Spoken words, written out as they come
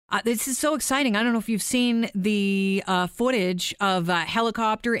This is so exciting. I don't know if you've seen the footage of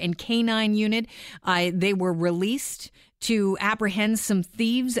helicopter and canine unit. They were released to apprehend some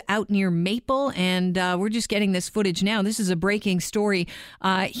thieves out near Maple, and we're just getting this footage now. This is a breaking story.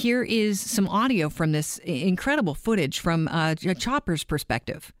 Here is some audio from this incredible footage from a chopper's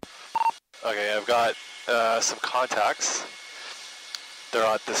perspective. Okay, I've got some contacts. They're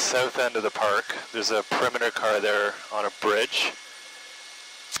at the south end of the park. There's a perimeter car there on a bridge.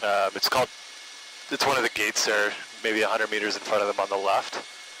 It's one of the gates there, maybe 100 meters in front of them on the left.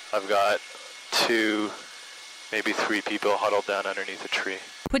 I've got 2, maybe 3 people huddled down underneath a tree.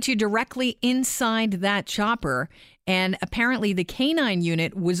 Put you directly inside that chopper, and apparently the canine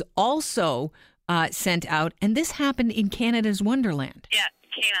unit was also sent out, and this happened in Canada's Wonderland. Yeah,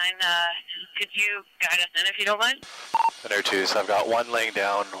 canine, could you guide us in if you don't mind? And there are 2, so I've got 1 laying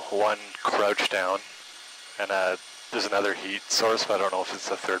down, 1 crouched down, and there's another heat source, but I don't know if it's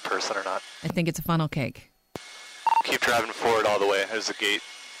a third person or not. I think it's a funnel cake. Keep driving forward all the way. There's a gate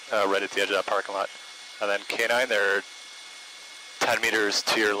right at the edge of that parking lot. And then canine, they're 10 meters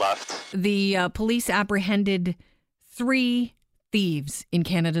to your left. The police apprehended 3 thieves in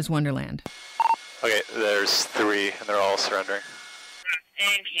Canada's Wonderland. Okay, there's 3, and they're all surrendering.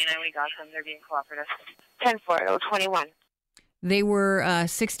 And canine, we got them. They're being cooperative. 10-4-21. They were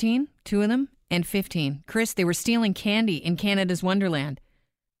 16, 2 of them, and 15. Chris, they were stealing candy in Canada's Wonderland.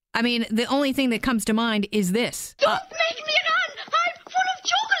 I mean, the only thing that comes to mind is this. Don't make me run! I'm full of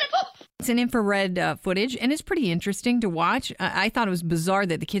chocolate! It's an infrared footage, and it's pretty interesting to watch. I thought it was bizarre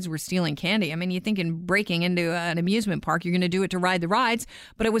that the kids were stealing candy. I mean, you think in breaking into an amusement park, you're going to do it to ride the rides,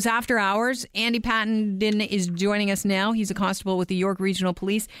 but it was after hours. Andy Pattenden is joining us now. He's a constable with the York Regional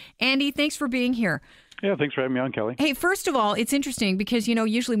Police. Andy, thanks for being here. Yeah, thanks for having me on, Kelly. Hey, first of all, it's interesting because,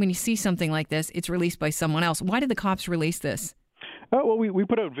 usually when you see something like this, it's released by someone else. Why did the cops release this? Well, we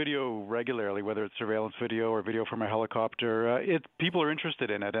put out video regularly, whether it's surveillance video or video from a helicopter. People are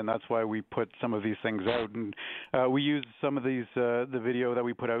interested in it, and that's why we put some of these things out. And we use some of these the video that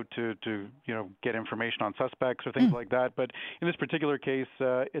we put out to get information on suspects or things like that. But in this particular case,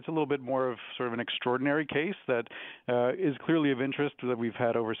 it's a little bit more of sort of an extraordinary case that is clearly of interest. That we've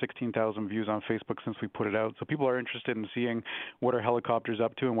had over 16,000 views on Facebook since we put it out. So people are interested in seeing what our helicopter's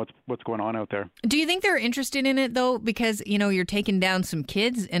up to and what's going on out there. Do you think they're interested in it though, because you're taking down some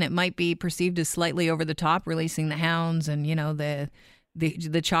kids, and it might be perceived as slightly over the top, releasing the hounds and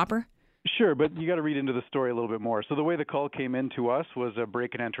the chopper? Sure, but you got to read into the story a little bit more. So the way the call came in to us was a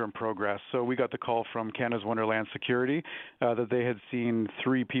break and enter in progress. So we got the call from Canada's Wonderland Security that they had seen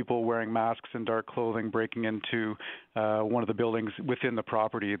 3 people wearing masks and dark clothing breaking into one of the buildings within the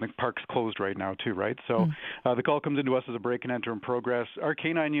property. The park's closed right now too, right? So the call comes into us as a break and enter in progress. Our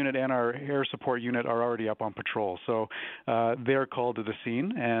canine unit and our air support unit are already up on patrol. So they're called to the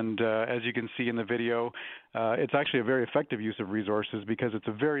scene. And as you can see in the video, it's actually a very effective use of resources because it's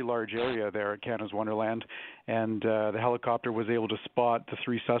a very large area there at Canada's Wonderland, and the helicopter was able to spot the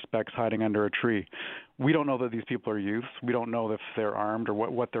 3 suspects hiding under a tree. We don't know that these people are youths. We don't know if they're armed or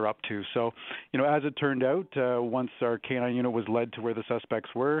what they're up to. So, as it turned out, once our canine unit was led to where the suspects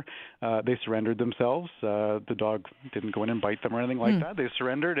were, they surrendered themselves. The dog didn't go in and bite them or anything like that. They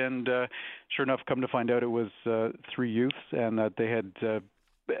surrendered, and sure enough, come to find out it was 3 youths, and that they had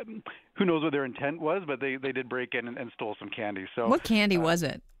who knows what their intent was, but they did break in and stole some candy. So what candy was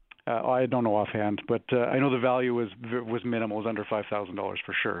it? I don't know offhand, but I know the value was minimal. It was under $5,000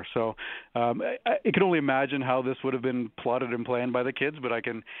 for sure. So I can only imagine how this would have been plotted and planned by the kids, but I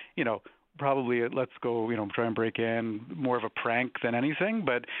can, probably let's go, try and break in, more of a prank than anything.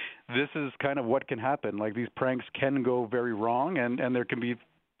 But this is kind of what can happen. Like, these pranks can go very wrong, and there can be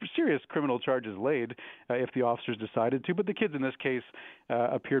serious criminal charges laid if the officers decided to. But the kids in this case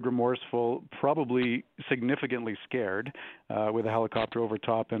appeared remorseful, probably significantly scared with a helicopter over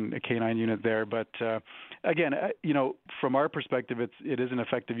top and a canine unit there. But again, from our perspective, it is an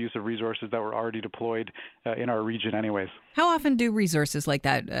effective use of resources that were already deployed in our region anyways. How often do resources like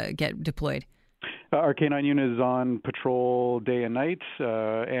that get deployed? Our canine unit is on patrol day and night,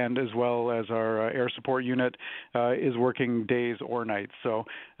 and as well as our air support unit is working days or nights. So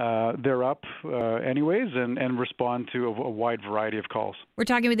they're up anyways and respond to a wide variety of calls. We're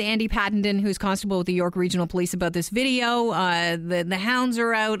talking with Andy Pattenden, who's constable with the York Regional Police, about this video. The hounds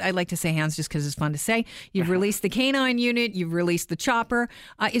are out. I like to say hounds just because it's fun to say. You've released the canine unit. You've released the chopper.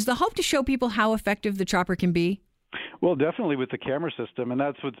 Is the hope to show people how effective the chopper can be? Well, definitely with the camera system, and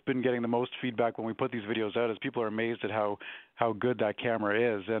that's what's been getting the most feedback when we put these videos out. Is people are amazed at how good that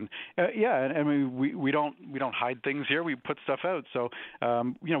camera is, and I mean we don't hide things here. We put stuff out, so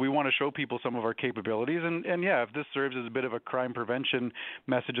we want to show people some of our capabilities, and if this serves as a bit of a crime prevention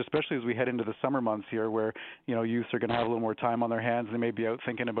message, especially as we head into the summer months here, where youths are going to have a little more time on their hands, they may be out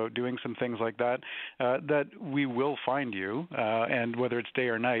thinking about doing some things like that. That we will find you, and whether it's day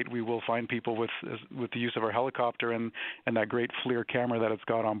or night, we will find people with the use of our helicopter and that great FLIR camera that it's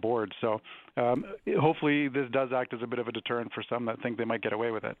got on board. So hopefully this does act as a bit of a deterrent for some that think they might get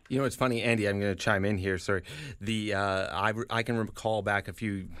away with it. It's funny, Andy, I'm going to chime in here. Sorry. I can recall back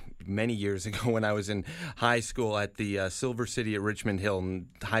many years ago when I was in high school at the Silver City at Richmond Hill, and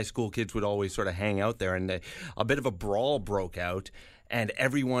high school kids would always sort of hang out there, and a bit of a brawl broke out, and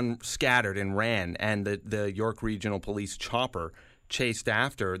everyone scattered and ran, and the York Regional Police chopper chased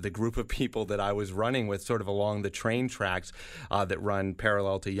after the group of people that I was running with sort of along the train tracks that run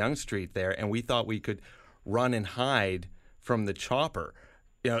parallel to Yonge Street there, and we thought we could run and hide from the chopper.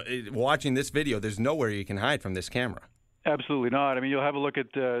 Watching this video, there's nowhere you can hide from this camera. Absolutely not. I mean, you'll have a look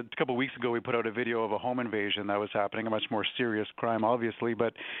at a couple of weeks ago, we put out a video of a home invasion that was happening, a much more serious crime, obviously.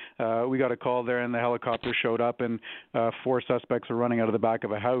 But we got a call there, and the helicopter showed up, and 4 suspects were running out of the back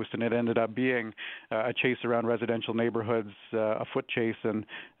of a house, and it ended up being a chase around residential neighborhoods, a foot chase, and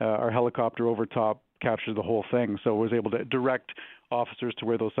our helicopter over top captured the whole thing. So it was able to direct officers to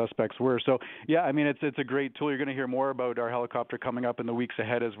where those suspects were. So, I mean, it's a great tool. You're going to hear more about our helicopter coming up in the weeks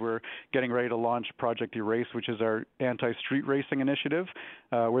ahead as we're getting ready to launch Project Erase, which is our anti-street racing initiative,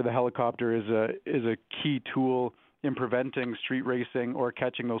 where the helicopter is a key tool in preventing street racing or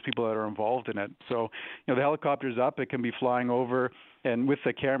catching those people that are involved in it. So, the helicopter's up. It can be flying over, and with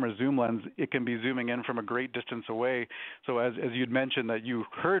the camera zoom lens, it can be zooming in from a great distance away. So as you'd mentioned that you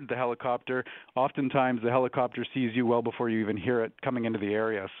heard the helicopter, oftentimes the helicopter sees you well before you even hear it coming into the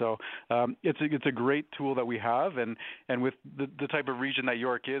area. So it's a great tool that we have, and with the type of region that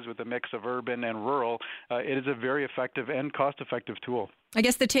York is, with a mix of urban and rural, it is a very effective and cost-effective tool. I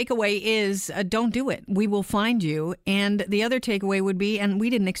guess the takeaway is don't do it. We will find you. And the other takeaway would be, and we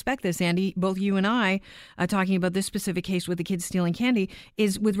didn't expect this, Andy, both you and I, talking about this specific case with the kids stealing candy,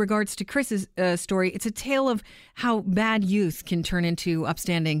 is with regards to Chris's story, it's a tale of how bad youth can turn into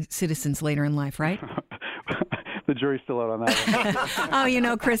upstanding citizens later in life, right? The jury's still out on that one.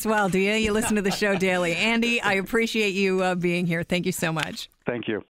 Oh, Chris well, do you? You listen to the show daily. Andy, I appreciate you being here. Thank you so much. Thank you.